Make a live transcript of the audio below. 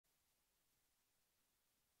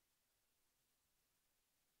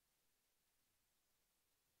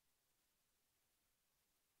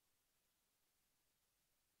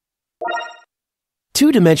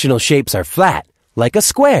Two-dimensional shapes are flat, like a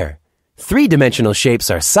square. Three-dimensional shapes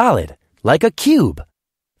are solid, like a cube.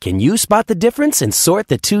 Can you spot the difference and sort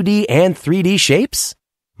the 2D and 3D shapes?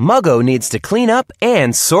 Muggo needs to clean up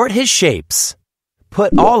and sort his shapes.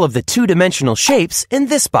 Put all of the two-dimensional shapes in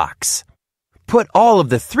this box. Put all of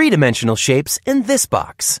the three-dimensional shapes in this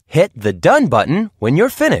box. Hit the Done button when you're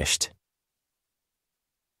finished.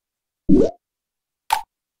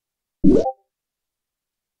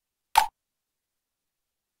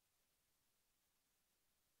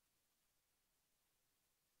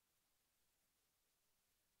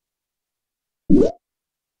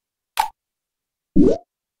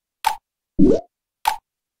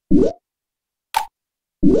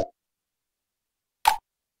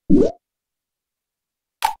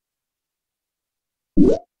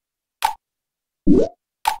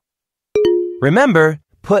 Remember,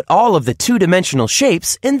 put all of the two-dimensional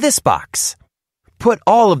shapes in this box. Put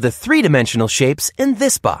all of the three-dimensional shapes in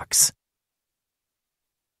this box.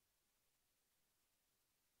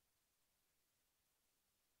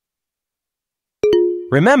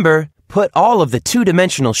 Remember, put all of the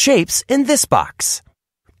two-dimensional shapes in this box.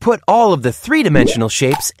 Put all of the three-dimensional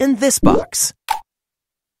shapes in this box.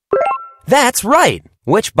 That's right!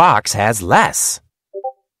 Which box has less?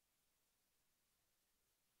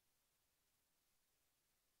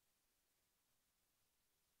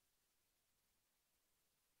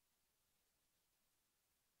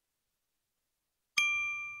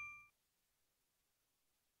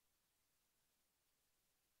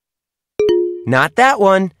 Not that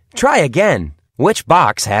one. Try again. Which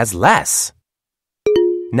box has less?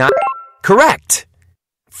 Not correct.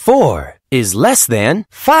 4 is less than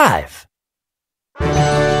 5.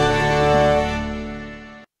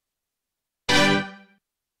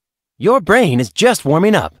 Your brain is just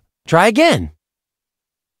warming up. Try again.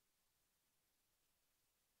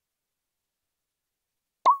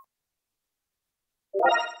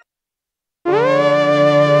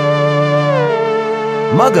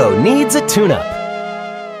 Muggo needs a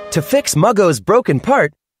tune-up. To fix Muggo's broken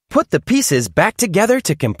part, put the pieces back together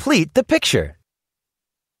to complete the picture.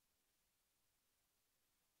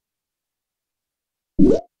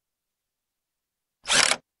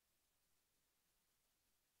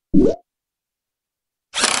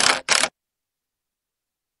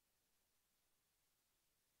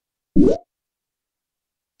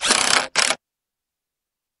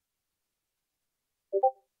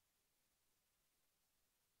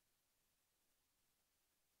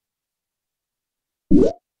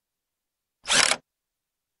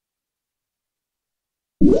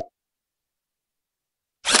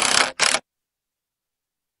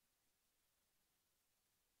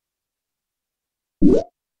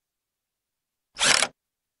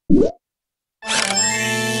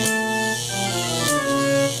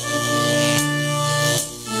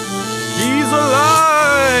 He's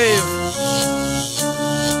alive!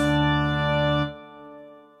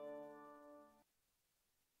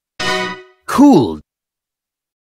 Cool.